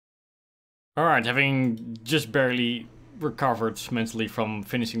Alright, having just barely recovered mentally from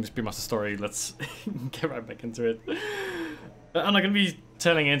finishing the Spearmaster story, let's get right back into it. I'm not gonna be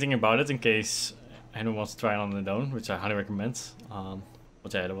telling anything about it in case anyone wants to try it on their own, which I highly recommend.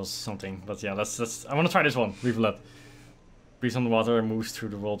 But yeah, that was something. But yeah, let's I want to try this one, Rivulet. Breathes underwater, moves through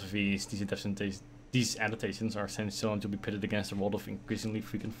the world with ease. These adaptations are essential to be pitted against the world of increasingly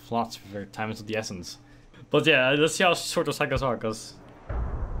frequent floods where time is of the essence. But yeah, let's see how short those cycles are, because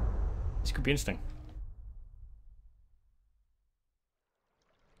this could be interesting.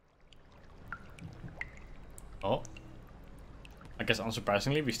 Oh. I guess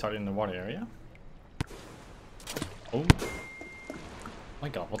unsurprisingly, we started in the water area. Oh. My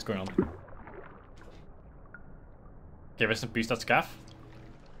god, what's going on? Okay, rest in peace, that's Gav.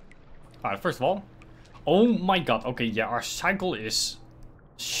 Alright, first of all. Oh my god, okay, yeah, our cycle is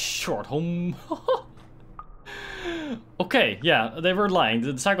short. Okay, yeah, they were lying.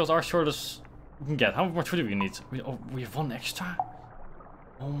 The cycles are short as we can get. How much food do we need? We have one extra?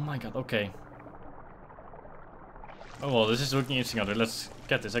 Oh my god, okay. Oh well, this is looking interesting out there. Let's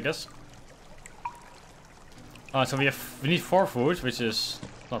get this, I guess. So we need 4 food, which is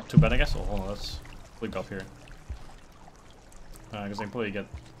not too bad, I guess. Oh, hold on, let's click up here. Because I can probably get...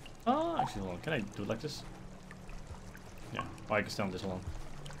 Oh, actually, hold on. Can I do it like this? Yeah, oh, I can stay on this one.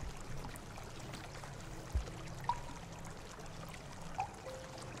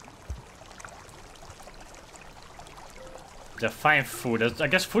 Yeah, 5 food. I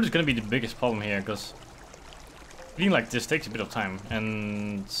guess food is going to be the biggest problem here, because eating like this takes a bit of time.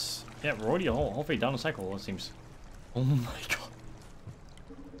 And yeah, we're already halfway down the cycle, it seems. Oh my god.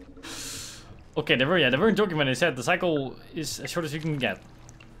 Okay, they weren't joking when they said the cycle is as short as you can get.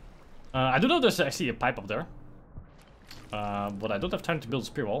 I do know there's actually a pipe up there. But I don't have time to build a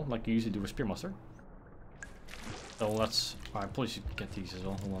spear wall like you usually do with Spearmaster. So let's... I probably should get these as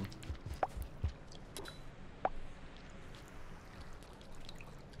well, hold on.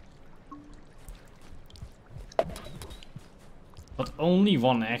 But only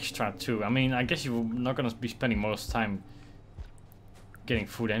 1 extra too. I mean, I guess you're not gonna be spending most time getting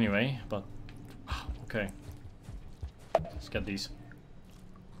food anyway, but... Okay. Let's get these.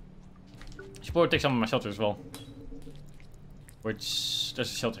 Should probably take some of my shelter as well. Which...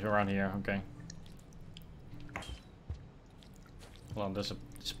 There's a shelter around here, okay. Hold on, there's a...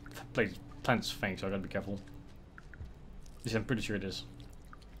 This plant's faint, so I gotta be careful. At least I'm pretty sure it is.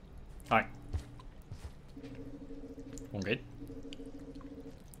 Alright. One gate.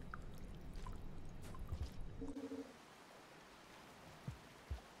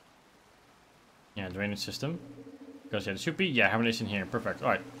 Yeah, drainage system. Because yeah, there should be. Yeah, hibernation here. Perfect.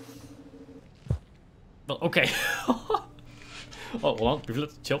 Alright. Well, okay. Oh, hold on.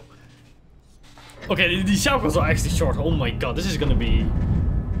 Rivulet, chill. Okay, these cycles are actually short. Oh my god, this is gonna be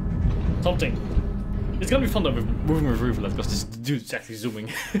something. It's gonna be fun though with moving with Rivulet, because this dude's actually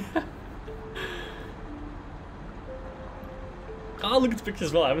zooming. Oh, look at the pictures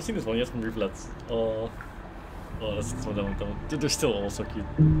as well. I haven't seen this one yet from Rivulet. Oh, that's so dumb. They're still all so cute.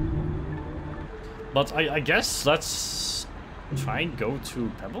 But I guess let's try and go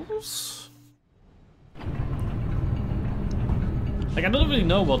to Pebbles? Like, I don't really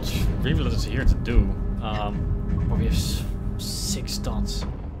know what Rivulet is here to do. But we have 6 dots.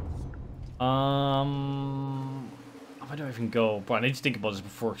 Where do I even go? Boy, I need to think about this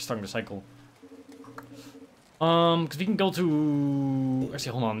before starting the cycle. Because we can go to...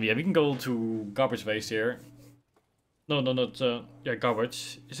 Actually, hold on. Yeah, we can go to garbage waste here. No, not, yeah,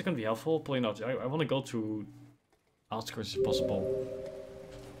 garbage. Is it going to be helpful? Probably not. I want to go to outskirts if possible.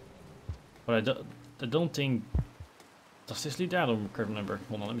 But I don't think... Does this lead there? I don't remember.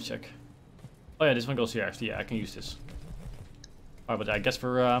 Hold on, let me check. Oh yeah, this one goes here actually. Yeah, I can use this. Alright, but I guess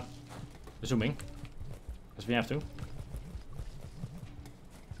we're zooming. Because we have to.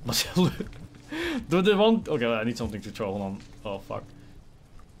 The one... Okay, I need something to throw. Hold on. Oh, fuck.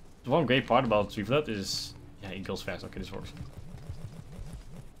 The one great part about Rivulet is... Yeah, he goes fast. Okay, this works.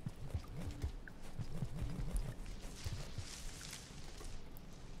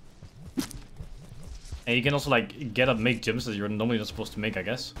 And you can also like get up, make jumps that you're normally not supposed to make, I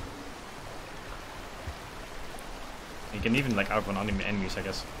guess. And you can even like outrun enemies, I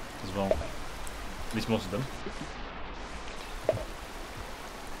guess, as well. At least most of them.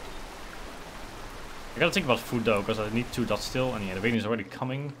 I gotta think about food though, because I need 2 dots still, and yeah, the rain is already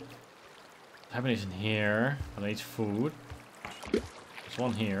coming. Hibernation here, but I need food. There's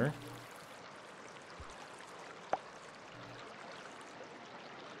one here.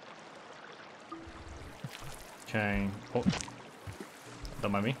 Okay. Oh.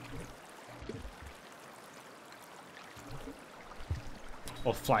 Don't mind me.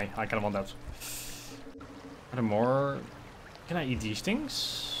 Oh, fly. I kind of want that. Are there more? Can I eat these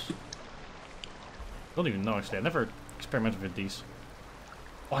things? Don't even know actually. I never experimented with these.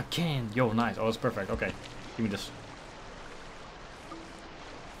 Oh, I can. Yo, nice. Oh, that's perfect. Okay, give me this.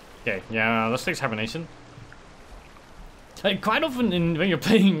 Okay, yeah, let's take hibernation. Like, quite often when you're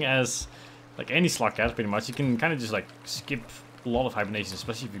playing as like any slugcat, pretty much, you can kind of just like skip a lot of hibernation,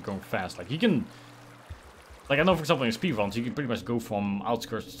 especially if you're going fast. Like you can, like I know for example in speedruns, you can pretty much go from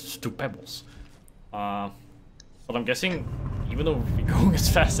outskirts to pebbles. But I'm guessing, even though if you're going as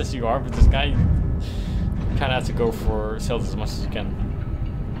fast as you are with this guy, you kind of have to go for stealth as much as you can.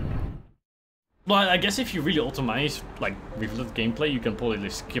 Well, I guess if you really optimize like Rivulet gameplay, you can probably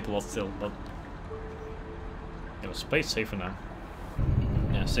skip a lot still, but yeah, let's play it safer now.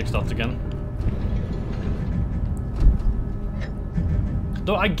 Yeah, 6 dots again.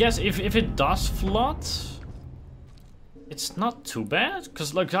 Though I guess if it does flood, it's not too bad,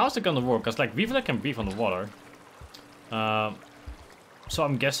 because like how's it gonna work? Because like Rivulet can breathe on the water. So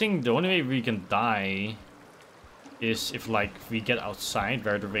I'm guessing the only way we can die is if like we get outside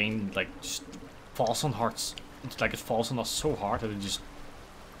where the rain like just falls on hearts. It's like it falls on us so hard that it just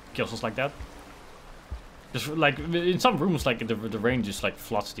kills us like that. Just like in some rooms, like the rain just like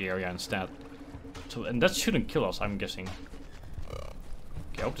floods the area instead. So and that shouldn't kill us, I'm guessing.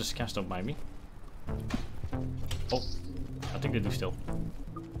 Okay, I hope the scats don't mind me. Oh, I think they do still.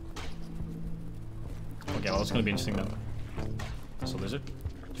 Okay, well it's gonna be interesting then. That's a lizard.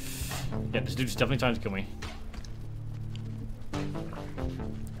 Yeah, this dude's definitely trying to kill me.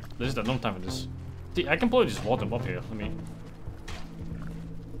 Lizard, I don't have time for this. See, I can probably just wall them up here. Let me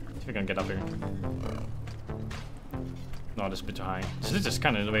see if I can get up here. No, this is a bit too high. So this is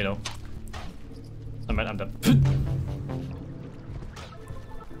kind of in the way though. I'm dead.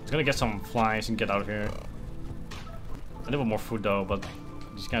 I'm gonna get some flies and get out of here. I need more food though, but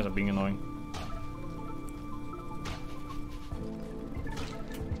these guys are being annoying.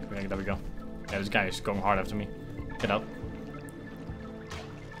 Okay, there we go. Yeah, this guy is going hard after me. Get out.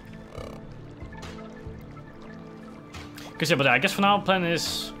 Cause yeah, but I guess for now plan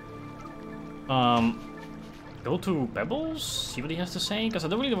is go to Pebbles, see what he has to say, because I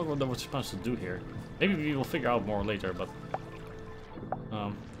don't really know what we're supposed to do here. Maybe we will figure out more later, but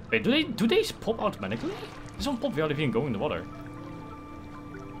wait, do they pop automatically? This one pop without even going in the water.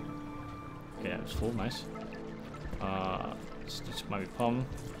 Okay, yeah, it's full, nice. This might be fun.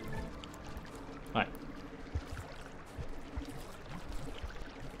 Alright.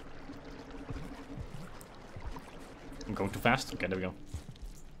 I'm going too fast. Okay, there we go.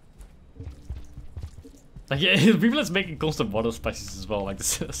 Like, yeah, Rivulet's making constant water splashes as well, like the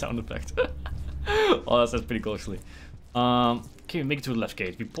sound effect. Oh, that's pretty cool actually. Can we make it to the left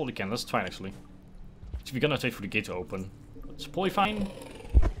gate? We probably can. Let's try it actually. So we're gonna wait for the gate to open. It's probably fine.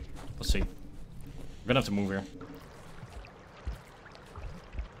 Let's see. We're gonna have to move here.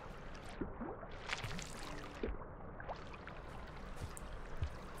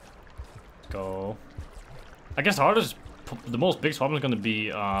 Let's go. I guess the most biggest problem is gonna be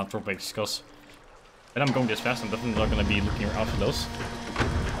tropics, because when I'm going this fast, I'm definitely not gonna be looking out for those.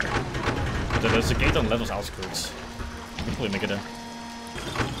 But there's a gate on Level's outskirts. You can probably make it there.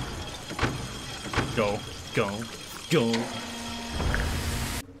 Go, go, go.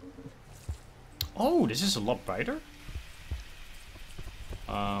 Oh, this is a lot brighter.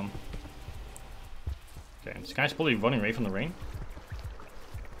 Okay, this guy's probably running away from the rain.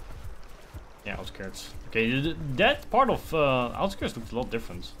 Yeah, outskirts. Okay, that part of outskirts looks a lot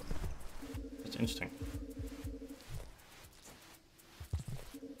different. That's interesting.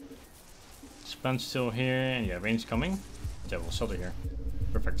 Span's still here, and yeah, rain's coming. Yeah, we'll shelter here.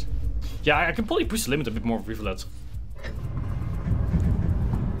 Perfect. Yeah, I can probably push the limit a bit more with Rivulet.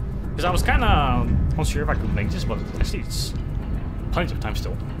 Because I was kind of unsure if I could make this, but actually it's plenty of time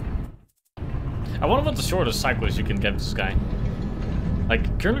still. I wonder what the shortest cycle is you can get with this guy.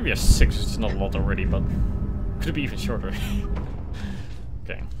 Like, currently we have 6, which is not a lot already, but could it be even shorter?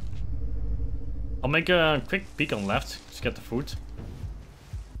 Okay. I'll make a quick peek on left, just get the food.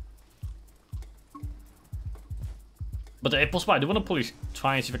 But if possible, I do want to probably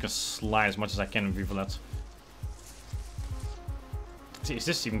try and see if I can slide as much as I can with Rivulet. See, is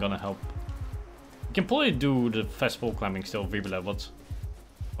this even gonna help? You can probably do the fast pole climbing still with Rivulet, but...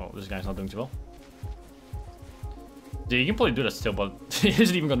 Oh, this guy's not doing too well. Yeah, you can probably do that still, but it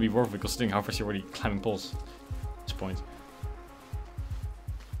isn't even gonna be worth it considering how fast you're already climbing poles at this point.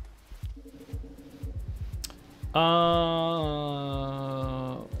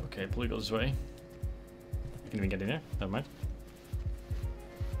 Okay, probably go this way. Can we get in there? Never mind.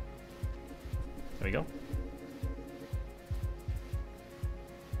 There we go.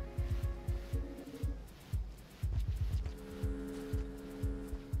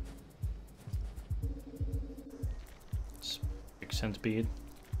 centipede.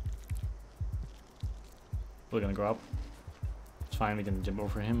 We're gonna go up. It's fine, we can jump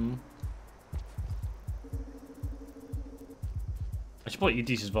over him. I should probably eat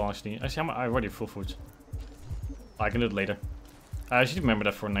these as well, actually. Actually, I already have full food. I can do it later. I should remember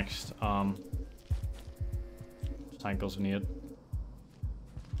that for next cycles we need.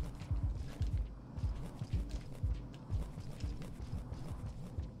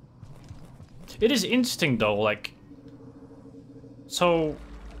 It is interesting though, like, so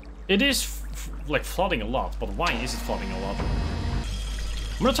it is like flooding a lot, but why is it flooding a lot?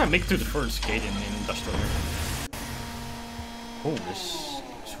 I'm gonna try to make it to the first gate in industrial here. Oh, this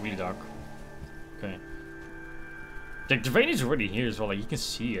is really dark. Okay. Like, the rain is already here as well, like you can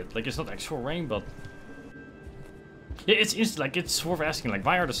see it. Like, it's not actual rain, but yeah, it's like, it's worth asking, like,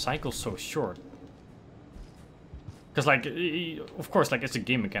 why are the cycles so short? Because, like, of course, like, it's a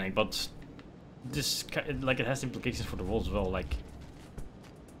game mechanic, but this, like, it has implications for the world as well, like,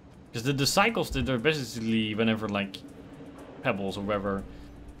 because the cycles, they're basically whenever, like, Pebbles or whoever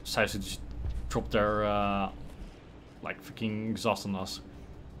decides to just drop their like freaking exhaust on us.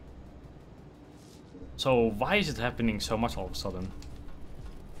 So why is it happening so much all of a sudden?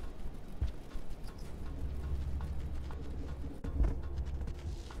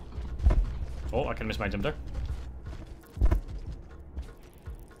 Oh, I can miss my jump there.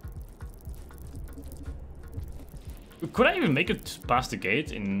 Could I even make it past the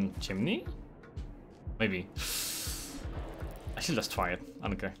gate in Chimney? Maybe. Actually, let's try it. I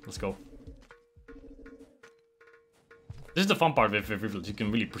don't care. Let's go. This is the fun part with Rivulet. You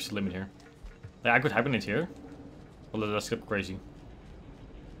can really push the limit here. Like, I could hibernate here. Well, let's get crazy.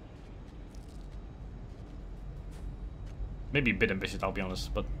 Maybe a bit ambitious, I'll be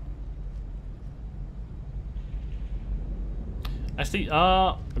honest, but... Actually,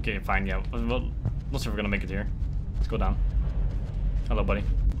 okay, fine, yeah. Well, not sure if we're gonna make it here. Let's go down. Hello, buddy.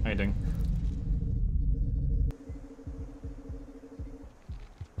 How you doing?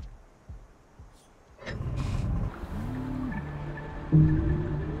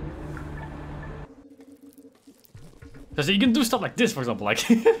 Because you can do stuff like this, for example, like...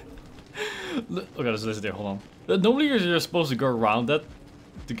 Okay, let's listen there, hold on. Normally you're supposed to go around that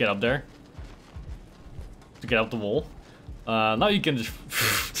to get up there. To get up the wall. Now you can just,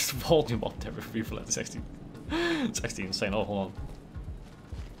 just vault him up there with Rivulet. It's actually insane. Oh, hold on.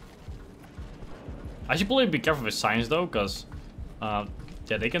 I should probably be careful with science though, because yeah,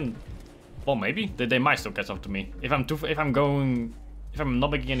 they can... Well, maybe. They might still catch up to me. If I'm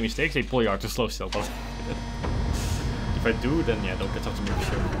not making any mistakes, they probably are too slow still, but... If I do, then yeah, they'll catch up to me for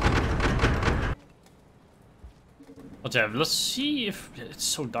sure. But yeah, let's see if... It's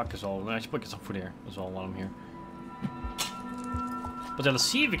so dark as well. I should probably get some food here as well while I'm here. But yeah, let's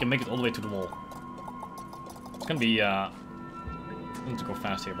see if we can make it all the way to the wall. It's gonna be... I need to go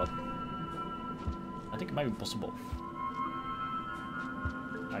fast here, but... I think it might be possible.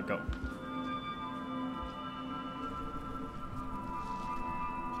 Alright, go.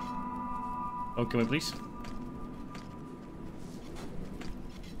 Oh, can we please?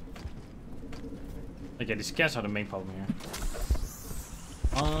 Okay, these cats are the main problem here.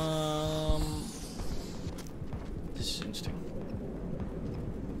 This is interesting.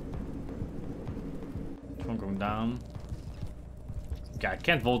 This one going down. Okay, I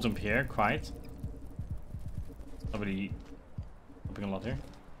can't vault jump here, quite. Nobody helping a lot here.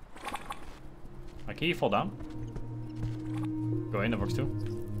 Okay, you fall down. Go in, that works too.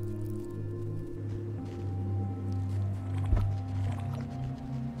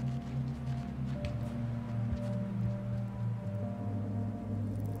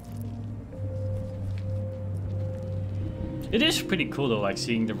 It is pretty cool though, like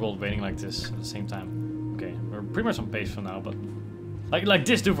seeing the world raining like this at the same time. Okay, we're pretty much on pace for now, but like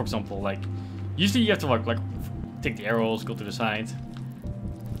this too, for example. Like usually you have to like take the arrows, go to the side.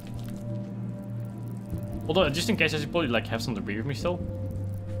 Although just in case, I should probably like have some debris with me still.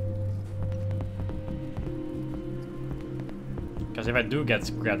 Because if I do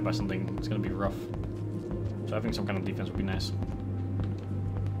get grabbed by something, it's gonna be rough. So having some kind of defense would be nice.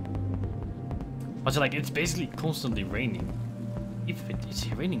 But like it's basically constantly raining. If it's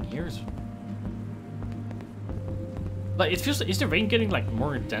raining here, like it feels. Is the rain getting like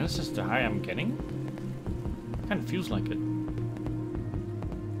more intense as the higher I'm getting? Kind of feels like it.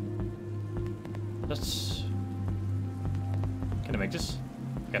 That's. Can I make this?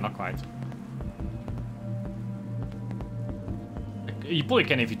 Okay, not quite. You probably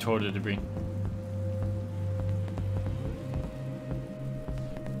can if you throw the debris.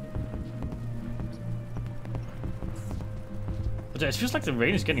 It feels like the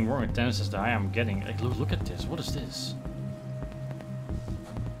rain is getting more intense as the higher I'm getting. Like, look at this. What is this?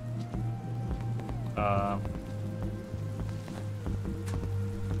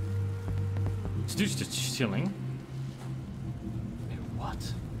 This dude's just chilling. Wait,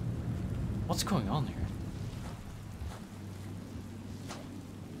 what? What's going on here?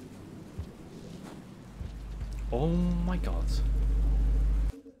 Oh my god.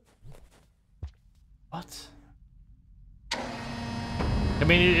 What? I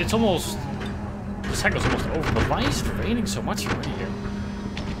mean, it's almost... The cycle's almost over, but why is it raining so much already here?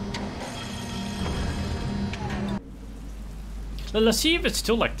 Let's see if it's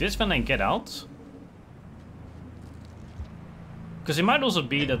still like this when I get out. Because it might also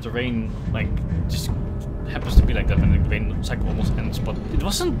be that the rain, like, just happens to be like that when the rain cycle almost ends, but it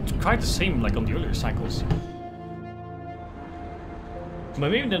wasn't quite the same like on the earlier cycles.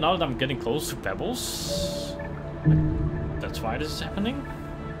 But maybe now that I'm getting close to pebbles, that's why this is happening.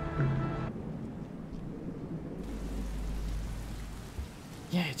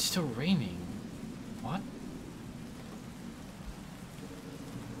 Yeah, it's still raining. What?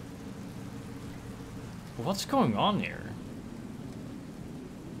 What's going on here?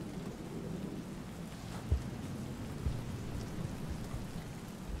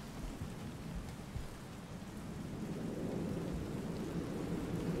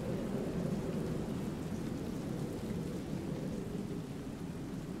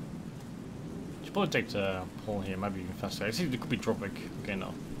 Should probably take the pole here, might be even faster. I think it could be tropic. Okay,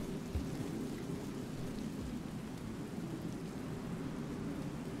 no.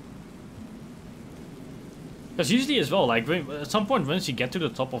 Because usually as well, like at some point once you get to the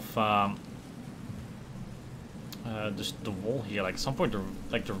top of the wall here, like at some point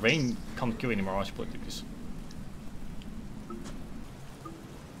the rain can't kill anymore. I should put it like this.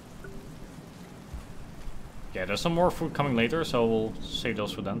 Yeah, there's some more food coming later, so we'll save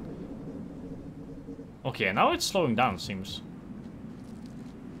those for then. Okay, now it's slowing down, it seems.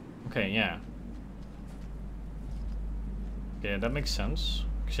 Okay, yeah. Yeah, that makes sense.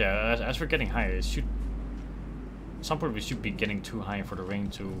 'Cause yeah, as we're getting higher, it should... At some point we should be getting too high for the rain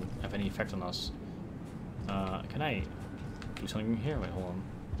to have any effect on us. Can I do something here? Wait, hold on.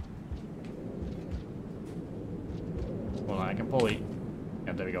 Hold on, I can probably...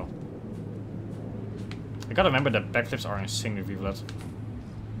 Yeah, there we go. I gotta remember that backflips are insane with Rivulet.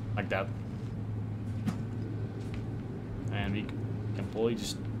 Like that. And we can probably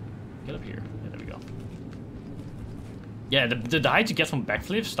just get up here. Yeah, there we go. Yeah, the height you get from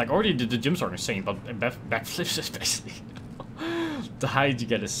backflips, like already the jumps are insane, but backflips especially. The height you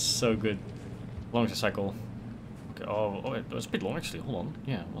get is so good. Long as a cycle. Okay, oh, it's a bit long actually. Hold on.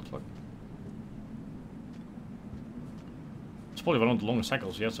 Yeah, what the fuck? It's probably one of the longest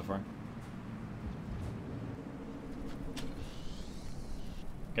cycles yet so far.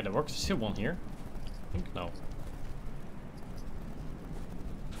 Okay, that works. There's still one here. I think no.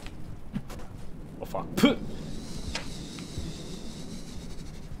 Oh fuck.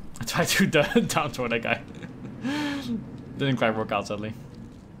 I tried to downpour that guy. Didn't quite work out sadly.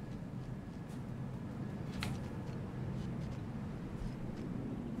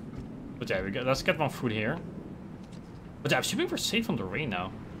 But yeah, let's get one food here. But yeah, I'm assuming we're safe from the rain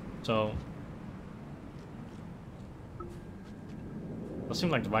now. So doesn't seem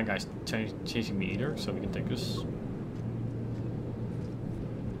like the white guy's chasing me either, so we can take this.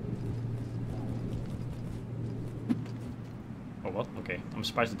 Oh, what? Okay. I'm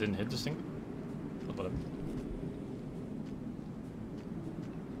surprised it didn't hit this thing. But whatever.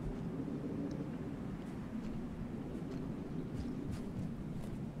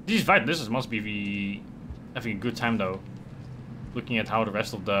 These Vital Lizards must be having a good time though. Looking at how the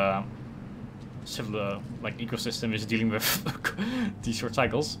rest of the civil like ecosystem is dealing with these short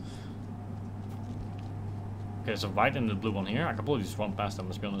cycles. Okay, there's a white and the blue one here. I can probably just run past them,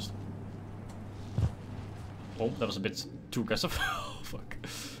 let's be honest. Oh, that was a bit too aggressive. Oh, fuck.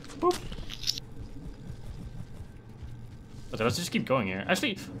 Boop. Okay, let's just keep going here.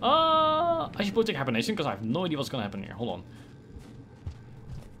 Actually, I should probably take hibernation because I have no idea what's gonna happen here. Hold on.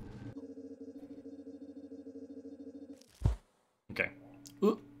 Okay.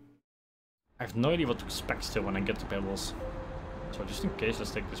 I have no idea what to expect still when I get to pebbles. So just in case,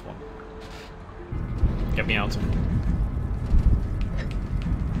 let's take this one. Get me out.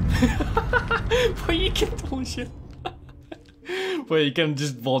 Boy, you can't holy shit. Boy, you can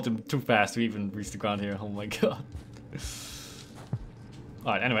just vault him too fast to even reach the ground here. Oh my god.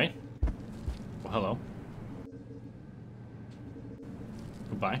 Alright, anyway. Well, hello.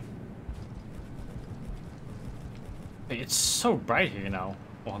 Goodbye. Hey, it's so bright here now.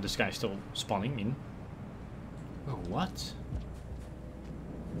 Oh, this guy's still spawning in. Oh, what?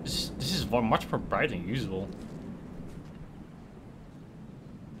 This is much more bright than usual.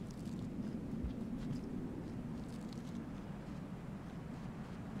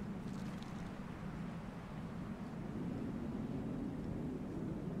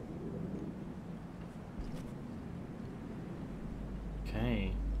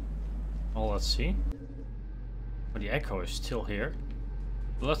 let's see. But the echo is still here.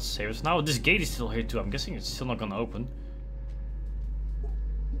 Let's save it. Now this gate is still here too. I'm guessing it's still not gonna open.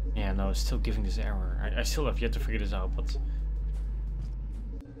 Yeah, no, it's still giving this error. I still have yet to figure this out, but...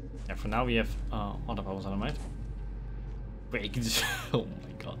 Yeah, for now we have other problems on the mind. Break this. Oh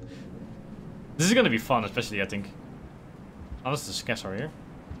my god. This is gonna be fun, especially I think. Unless the scats are here.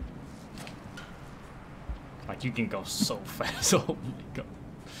 Like, you can go so fast. Oh my god.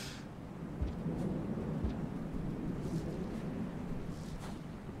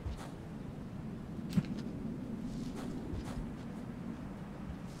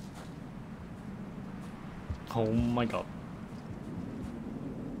 Oh my god.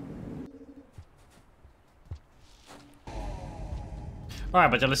 Alright,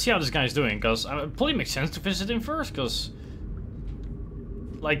 but yeah, let's see how this guy's doing, because it probably makes sense to visit him first, because...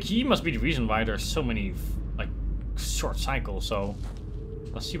 Like, he must be the reason why there's so many, like, short cycles, so...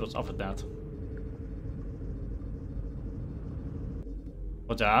 Let's see what's up with that.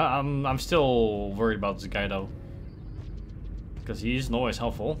 But yeah, I'm still worried about this guy, though. Because he isn't always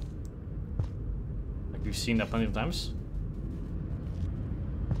helpful. Like, we've seen that plenty of times.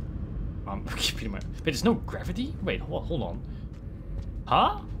 Keeping my... Wait, there's no gravity? Wait, hold on.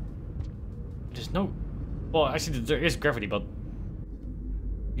 Huh? There's no... Well, actually, there is gravity, but...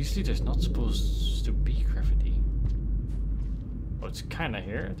 Usually there's not supposed to be gravity. Oh, it's kinda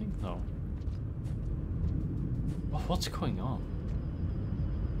here, I think? No. Oh, what's going on?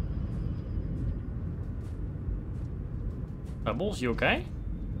 Pebbles, you okay?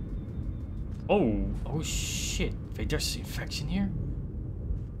 Oh shit. Wait, there's infection here?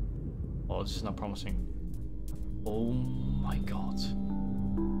 Oh, this is not promising. Oh my god.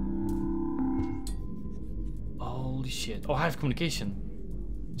 Holy shit. Oh, I have communication.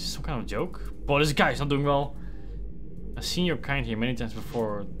 Is this some kind of joke? Boy, this guy is not doing well. I've seen your kind here many times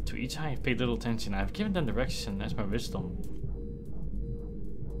before. To each I have paid little attention. I've given them direction as my wisdom.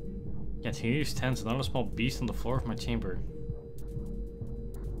 Yet here stands another small beast on the floor of my chamber.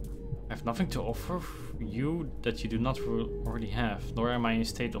 I have nothing to offer you that you do not already have, nor am I in a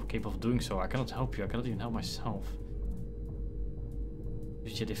state of capable of doing so. I cannot help you, I cannot even help myself.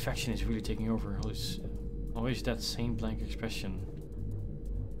 But yet the affection is really taking over. Always that same blank expression.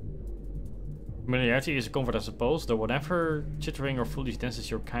 Familiarity is a comfort, I suppose, though whatever chittering or foolish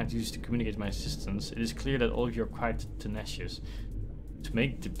dances your kind uses to communicate my existence, it is clear that all of you are quite tenacious. To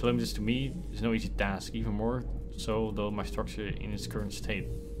make diplomacy to me is no easy task, even more so though my structure in its current state.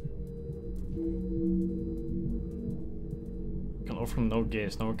 I can offer no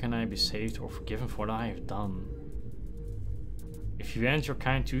gifts, nor can I be saved or forgiven for what I have done. If you and your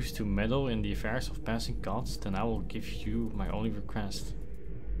kind choose to meddle in the affairs of passing gods, then I will give you my only request.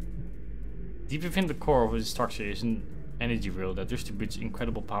 Deep within the core of this structure is an energy wheel that distributes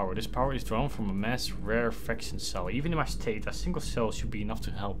incredible power. This power is drawn from a mass rarefaction cell. Even in my state, a single cell should be enough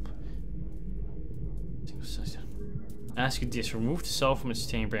to help. I ask you this, remove the cell from its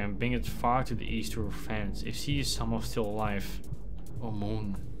chamber and bring it far to the east to her fans. If she is somehow still alive. Oh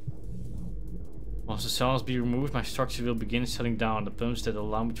moon. Once the cells be removed, my structure will begin shutting down. The pumps that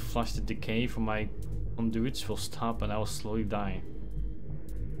allow me to flush the decay from my conduits will stop and I will slowly die.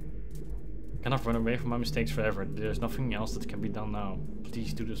 I cannot run away from my mistakes forever. There's nothing else that can be done now.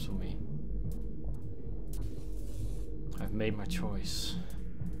 Please do this for me. I've made my choice.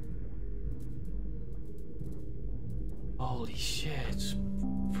 Holy shit.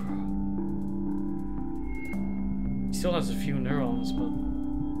 He still has a few neurons,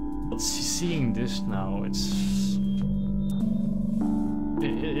 but seeing this now, it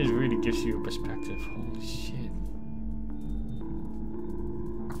really gives you a perspective. Holy shit.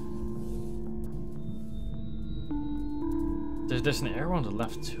 There's an arrow on the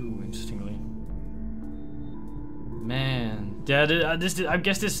left too, interestingly. Man, yeah, I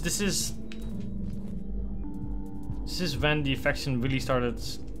guess this is when the affection really started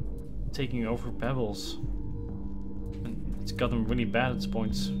taking over Pebbles, and it's gotten really bad at this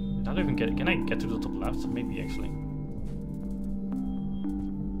point. I don't even get it. Can I get to the top left? Maybe actually.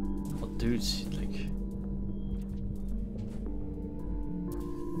 But dudes, like.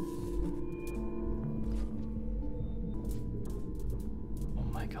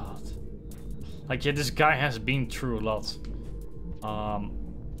 Like, yeah, this guy has been through a lot.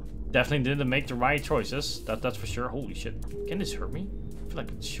 Definitely didn't make the right choices. That's for sure. Holy shit. Can this hurt me? I feel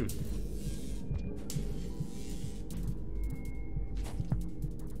like it should.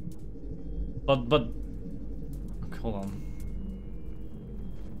 But hold on.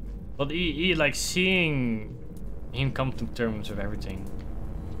 But he like seeing him come to terms with everything.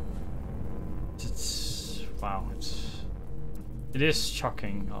 It's wow, it is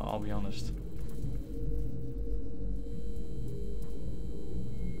shocking, I'll be honest.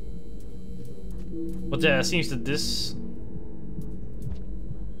 But yeah, it seems that this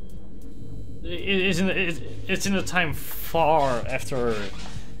it's in a time far after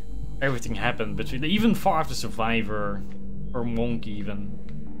everything happened, between even far after Survivor or Monk even.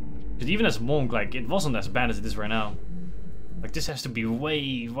 Because even as Monk, like, it wasn't as bad as it is right now. Like, this has to be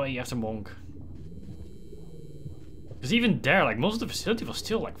way, way after Monk. Because even there, like, most of the facility was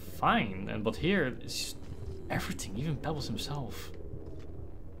still, like, fine. But here, it's just everything, even Pebbles himself.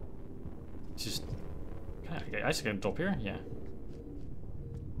 It's just... I just get a top here? Yeah.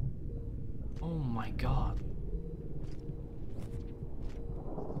 Oh my god.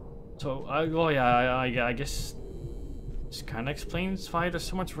 So, well, yeah, I guess this kind of explains why there's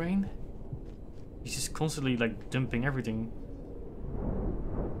so much rain. He's just constantly, like, dumping everything.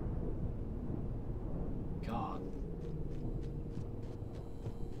 God.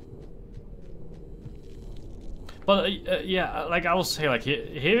 But, yeah, like, I will say, like,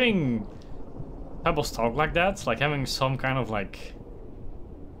 hearing Pebbles talk like that, like, having some kind of, like,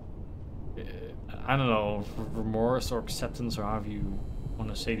 I don't know, remorse or acceptance, or however you want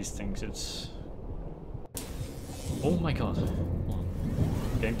to say these things, it's... Oh my god.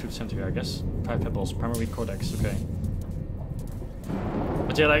 Getting to the center here, I guess. 5 Pebbles, primary cortex, okay.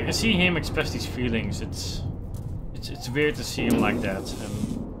 But yeah, like, I see him express these feelings, it's weird to see him like that.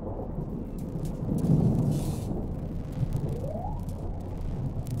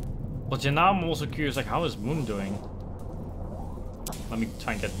 But yeah, now I'm also curious, like, how is Moon doing? Let me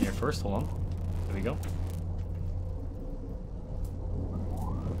try and get in here first, hold on. There we go.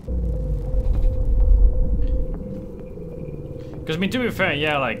 Because, I mean, to be fair,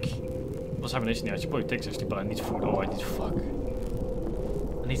 yeah, like, what's happening here? I should probably take this, but I need food. Oh, I need fuck.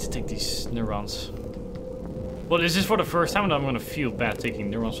 I need to take these neurons. Well, is this for the first time that I'm gonna feel bad taking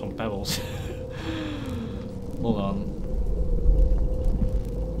neurons from Pebbles? Hold on.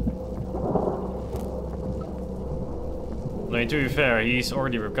 I mean, to be fair, he's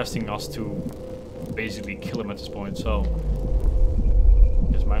already requesting us to basically kill him at this point, so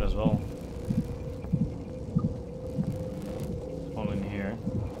I guess might as well. All in here.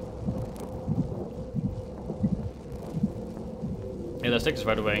 Yeah, let's take this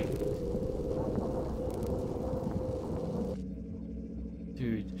right away.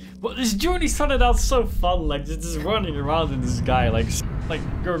 Dude, well, this journey started out so fun, like just running around in this guy, like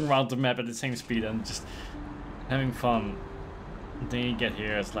going around the map at the same speed and just having fun. And then you get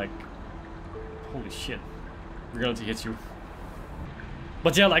here, it's like, holy shit, reality hits you.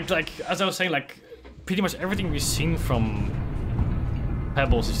 But yeah, like as I was saying, like pretty much everything we've seen from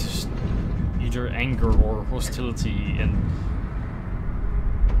Pebbles is just either anger or hostility, and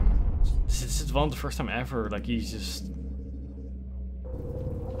this is one of the first time ever, like he's just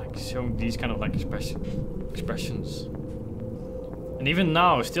like showing these kind of like expressions, and even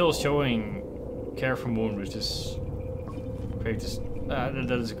now still showing care for Moon, which is great. That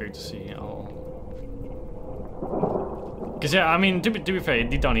is great to see. Because yeah, I mean, to be fair,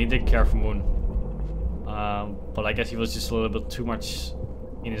 deep down he did care for Moon, but I guess he was just a little bit too much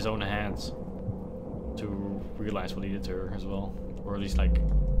in his own hands to realize what he did to her as well, or at least like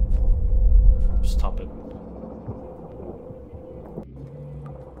stop it.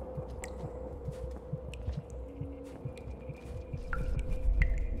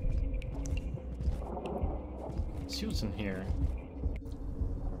 Let's see what's in here.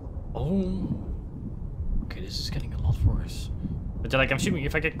 Oh, okay, this is getting a lot for us. But like, I'm assuming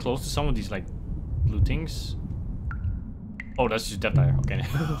if I get close to some of these like blue things. Oh, that's just that tire. Okay.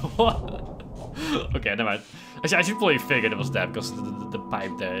 What? Okay, never mind. Actually, I should probably figured it was that because the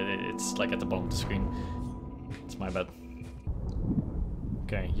pipe there, it's like at the bottom of the screen. It's my bad.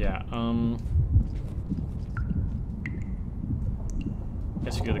 Okay, yeah.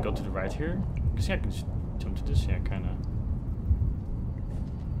 Guess you gotta go to the right here. Cause yeah, I can just jump to this. Yeah, kind of.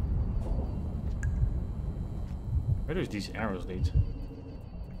 Where do these arrows lead?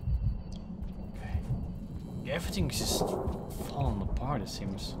 Okay. Yeah, everything's just falling apart, it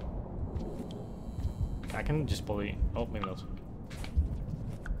seems. I can just probably... Oh, maybe not.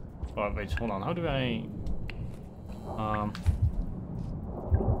 Oh, wait, hold on. How do I...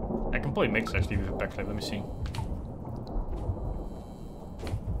 I can probably make this actually with a backflip. Let me see.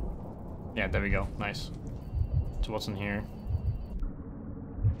 Yeah, there we go. Nice. So what's in here?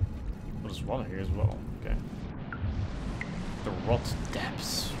 Well, there's water here as well. Okay. The rot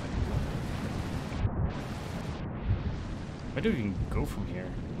depths. Where do we even go from here?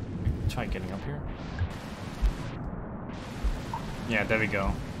 Try getting up here. Yeah, there we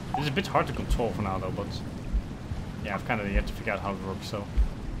go. It's a bit hard to control for now though, but yeah, I've kind of yet to figure out how it works, so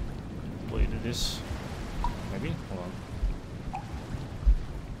probably do this. Maybe? Hold on.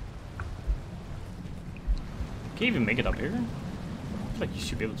 Can you even make it up here? I feel like you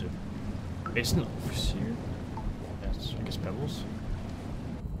should be able to. It's an overseer. Yes, I guess pebbles.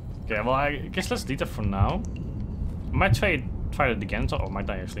 Okay, well I guess let's leave that for now. I might try it again. Oh, I might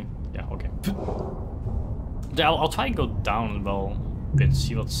die actually. Yeah, okay. Yeah, I'll try and go down well a bit,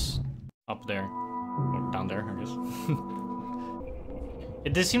 see what's up there. Or down there, I guess.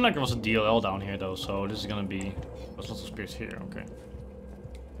 It did seem like there was a DLL down here though, so this is gonna be... There's lots of spirits here, okay.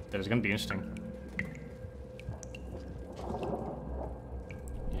 That is gonna be interesting.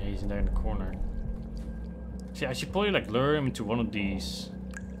 Yeah, he's in there in the corner. See, I should probably like lure him into one of these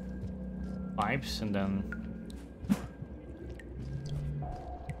pipes and then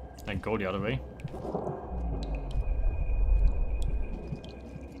like go the other way.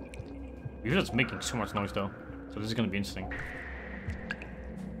 Rivulet's making so much noise though, so this is gonna be interesting.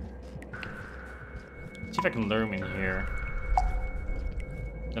 See if I can lure him in here.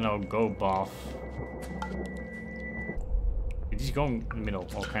 Then I'll go buff. He's going in the middle,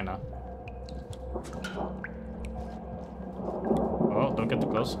 oh kinda. Oh, don't get too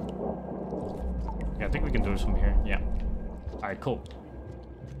close. Yeah, I think we can do this from here, yeah. Alright, cool.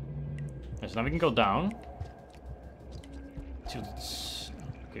 Yeah, so now we can go down. Let's see what it's...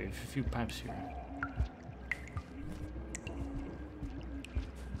 Okay, a few pipes here.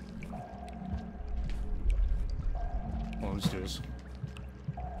 Well, let's do this.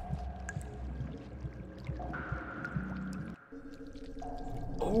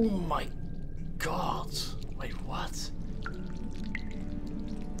 Oh my god! Wait, what?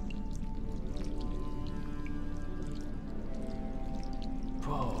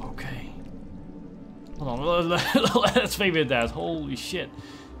 Bro, okay. Hold on, let's maybe that. Holy shit.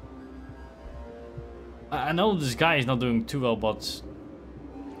 I know this guy is not doing too well, but...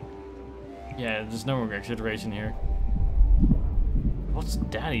 Yeah, there's no exaggeration here. What's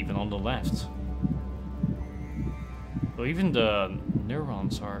that even on the left? So even the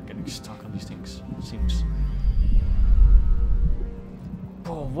neurons are getting stuck on these things, it seems.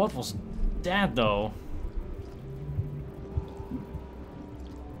 Bro, what was that though?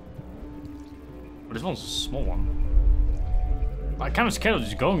 Oh, this one's a small one. I'm kind of scared of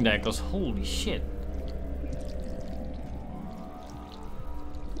just going there, because holy shit.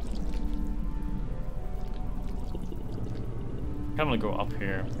 I'm gonna go up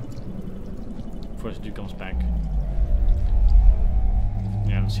here before this dude comes back.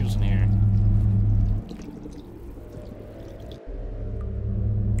 Yeah, let's see what's in here.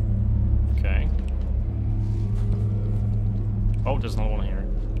 Okay. Oh, there's another one here.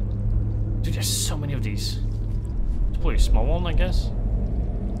 Dude, there's so many of these. It's probably a small one, I guess.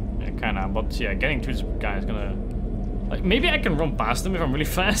 Yeah, kinda. But yeah, getting to this guy is gonna... Like, maybe I can run past them if I'm really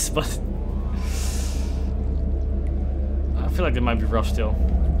fast, but... I feel like they might be rough still.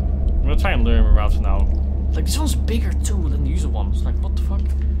 I'm gonna try and lure him around for now. Like, this one's bigger too than the usual one. It's like, what the fuck?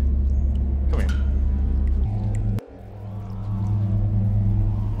 Come here.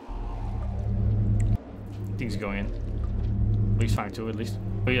 I think he's going in. Well, he's fine too, at least.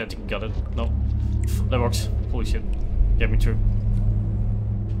 Oh yeah, I think he got it. No. That works. Holy shit. Get me through.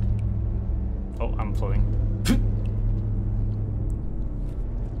 Oh, I'm floating.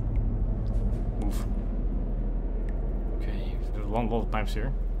 Move. Okay, there's a lot of pipes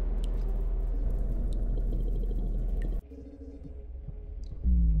here.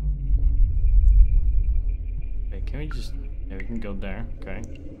 Okay, can we just... Yeah, we can go there. Okay.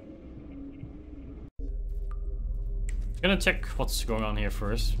 I'm gonna check what's going on here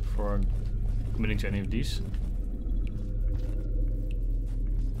first before committing to any of these.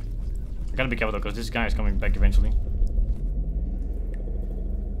 I gotta be careful though, because this guy is coming back eventually.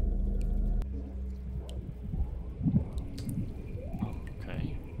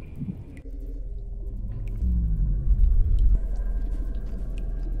 Okay.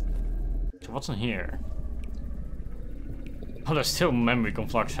 So what's in here? Oh, there's still memory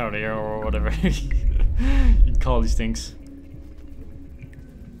conflux out here or whatever you call these things.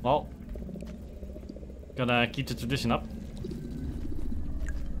 Well, gotta keep the tradition up.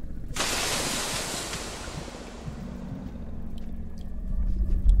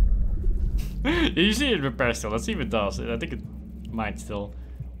 Usually it repairs still. Let's see if it does. I think it might still.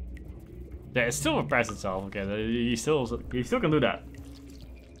 Yeah, it still repairs itself. Okay, he still can do that.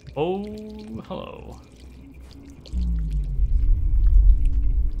 Oh, hello.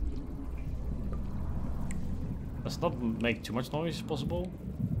 Let's not make too much noise, if possible.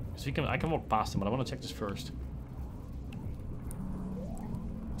 So I can walk past him, but I want to check this first.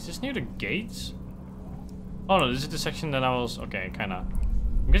 Is this near the gates? Oh no, this is the section that I was... Okay, kinda.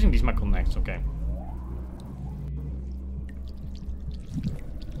 I'm guessing these might connect, okay.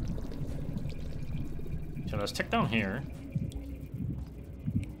 So let's check down here.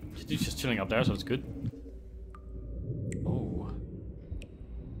 He's just chilling up there, so it's good. Oh.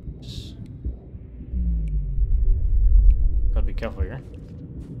 Gotta be careful here.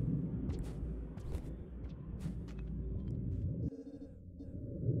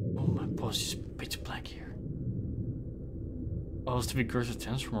 Oh, my boss is pitch black here. Oh, it's the big cursor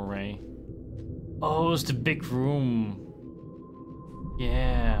transform array. Oh, it's the big room.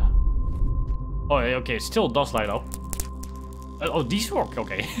 Yeah. Oh, okay, it still does light up. Oh, these work,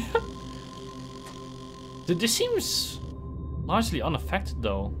 okay. This seems largely unaffected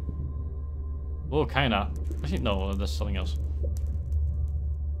though. Oh, kinda. Actually, no, that's something else.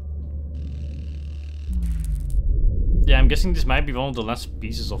 Yeah, I'm guessing this might be one of the last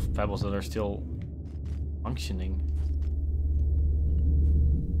pieces of pebbles that are still functioning.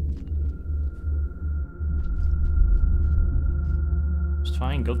 Let's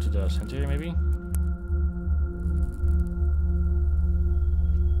try and go to the center here, maybe.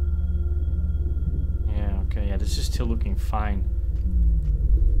 Yeah, okay, yeah, this is still looking fine.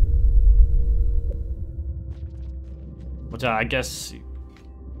 But I guess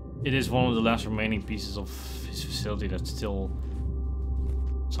it is one of the last remaining pieces of his facility that's still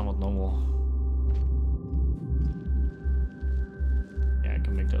somewhat normal. Yeah, I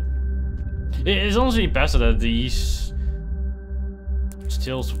can make that. It's honestly impressive that he's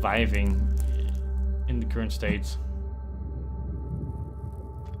still surviving in the current state.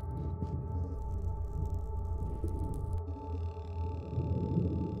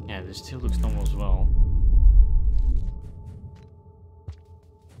 Yeah, this still looks normal as well.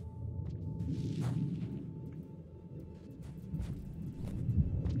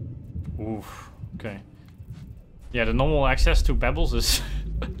 Oof. Okay. Yeah, the normal access to pebbles is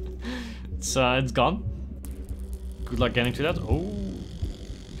it's gone. Good luck getting to that. Oh.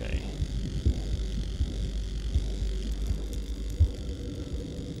 Okay.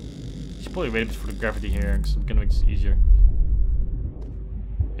 Should probably wait a bit for the gravity here, because it's gonna make this easier.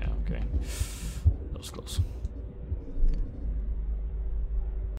 Yeah. Okay. That was close.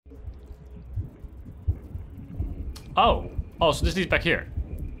 Oh. Oh, so this leads back here.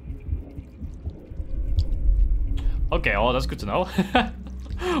 Okay, well that's good to know.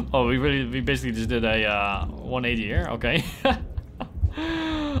 Oh, we basically just did a 180 here. Okay.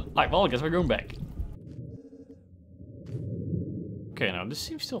 Alright, well I guess we're going back. Okay, now this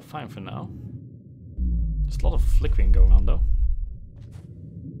seems still fine for now. There's a lot of flickering going on though.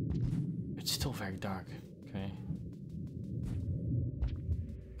 It's still very dark. Okay.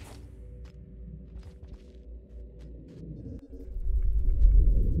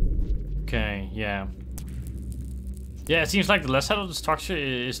 Okay, yeah. Yeah, it seems like the left side of the structure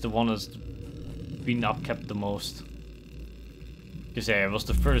is the one that's been upkept the most. Because yeah, it was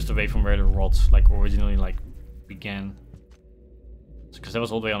the furthest away from where the rods like originally like began. Because that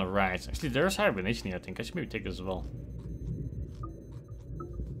was all the way on the right. Actually, there's hibernation here, I think. I should maybe take this as well.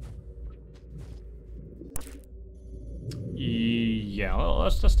 Yeah, well,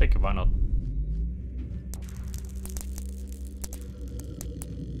 let's take it, why not?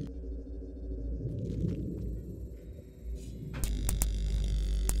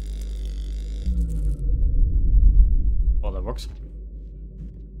 Well, that works.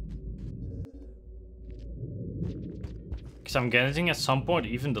 Because I'm guessing at some point,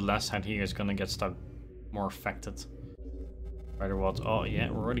 even the left side here is gonna get stuck more affected by the rods. Oh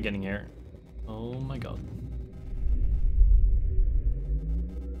yeah, we're already getting here. Oh my god.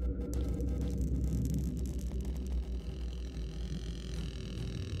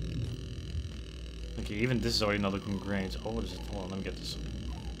 Okay, even this is already not looking great. Oh, what is it? Hold on, let me get this.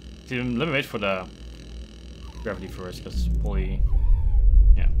 See, let me wait for the gravity first, because probably...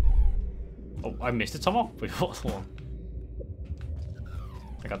 Yeah. Oh, I missed it somehow? Wait, hold on.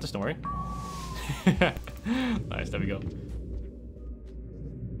 I got this, don't worry. Nice, there we go.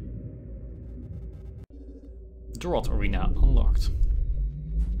 Draught arena unlocked.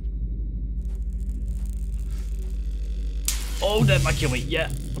 Oh, that might kill me.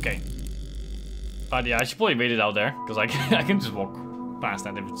 Yeah, okay. But yeah, I should probably wait it out there, because I can just walk past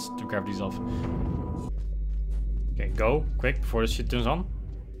that if it's the gravity's off. Okay, go quick before this shit turns on.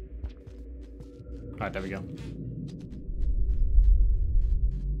 Alright, there we go.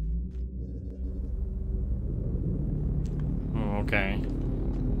 Okay.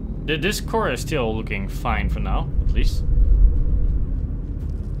 This core is still looking fine for now, at least.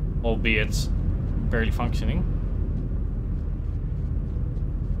 Albeit barely functioning.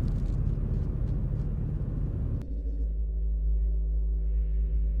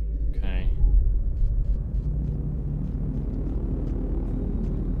 Okay.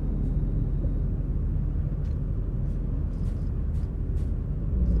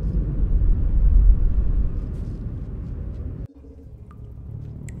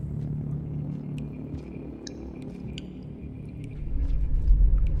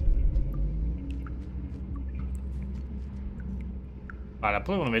 Alright, I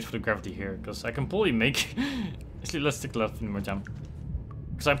probably want to wait for the gravity here, because I can probably make... Actually, let's take the left in more jump.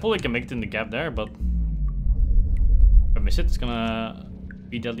 Because I probably can make it in the gap there, but... If I miss it, it's gonna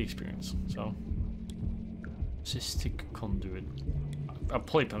be a deadly experience, so... Cystic conduit. I'll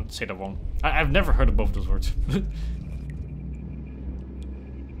probably say that wrong. I've never heard of both those words.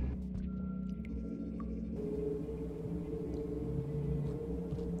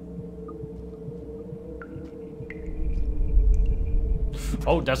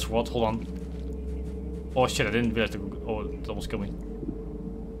 Oh, that's what. Hold on. Oh shit, I didn't realize to. Oh, it almost killed me.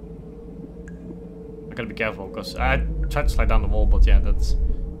 I gotta be careful, because I tried to slide down the wall, but yeah, that's...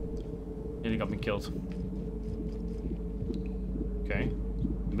 Nearly got me killed. Okay.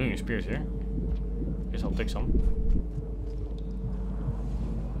 I'm doing spears here. Guess I'll take some.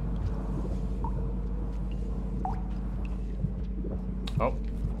 Oh.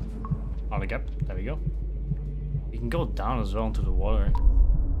 On the gap. There we go. You can go down as well into the water.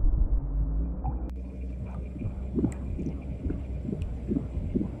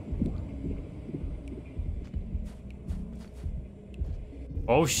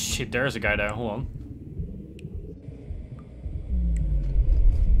 Oh shit, there's a guy there. Hold on.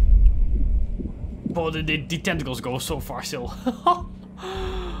 Oh, the tentacles go so far still.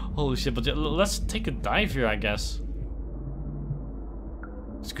 Holy shit, but yeah, let's take a dive here, I guess.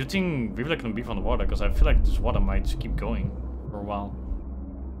 It's a good thing Rivulet can be from the water, because I feel like this water might just keep going for a while.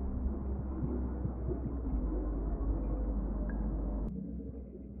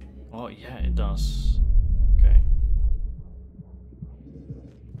 Oh yeah, it does. Okay.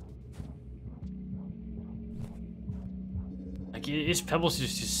 Like, his Pebbles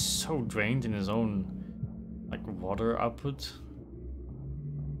is just so drained in his own, like, water output.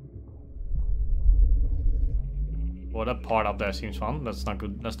 Well, that part up there seems fun. That's not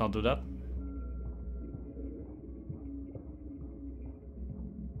good. Let's not do that.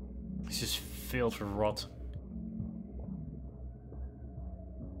 It's just filled with rot.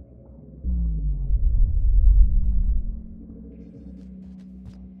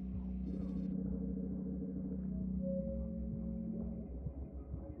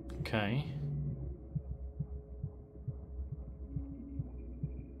 Okay.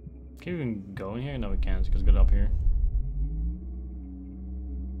 Can we even go in here? No, we can't because we got up here.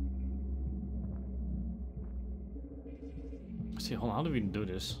 See, hold on, how do we do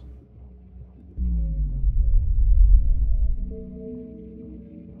this?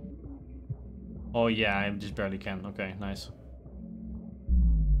 Oh yeah, I just barely can. Okay, nice.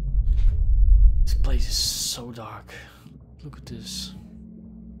 This place is so dark. Look at this.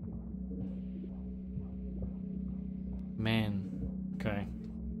 Man. Okay.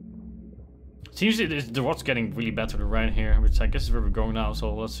 Seems the rot's getting really bad to the right here, which I guess is where we're going now,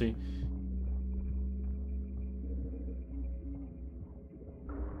 so let's see.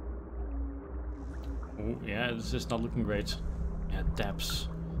 Oh, yeah, this is not looking great. Yeah, depths.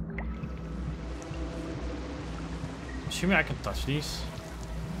 Assuming I can touch these.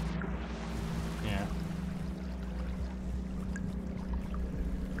 Yeah.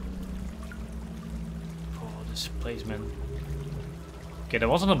 Oh, this place, man. Okay, there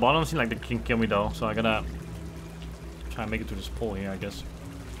was on the bottom, seemed like they can kill me though, so I gotta try and make it to this pole here, I guess.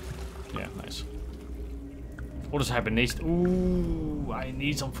 Yeah, nice. Oh, this hibernation. Ooh, I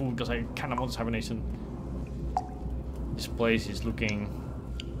need some food because I kind of want this hibernation. This place is looking.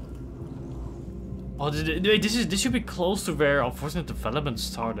 Oh, this should be close to where unfortunate development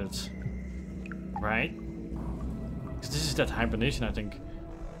started, right? Because this is that hibernation, I think.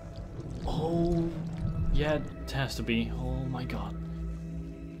 Oh, yeah, it has to be. Oh my god.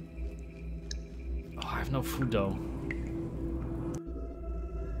 Oh, I have no food though.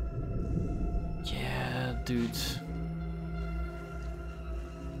 Yeah, dude.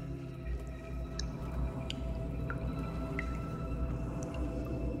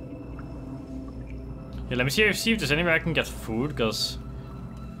 Yeah, let me see if there's anywhere I can get food, because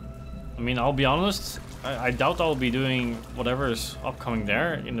I mean, I'll be honest, I doubt I'll be doing whatever is upcoming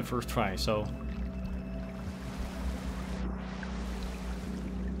there in the first try, so.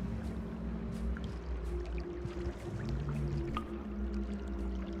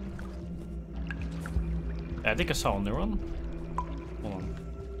 I think I saw on the run. Hold on.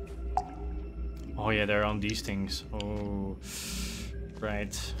 Oh yeah, they're on these things. Oh,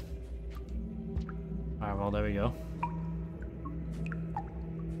 right. Alright, well, there we go.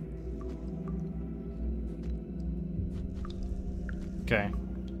 Okay.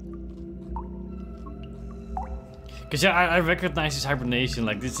 Because yeah, I recognize this hibernation.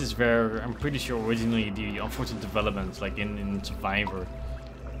 Like, this is where I'm pretty sure originally the unfortunate developments, like in Survivor,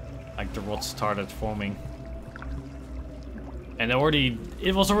 like the rot started forming. And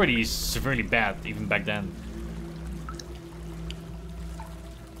it was already severely bad even back then.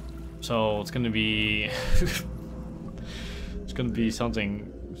 So it's gonna be it's gonna be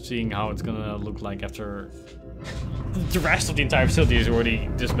something, seeing how it's gonna look like after the rest of the entire facility is already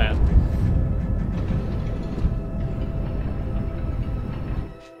this bad.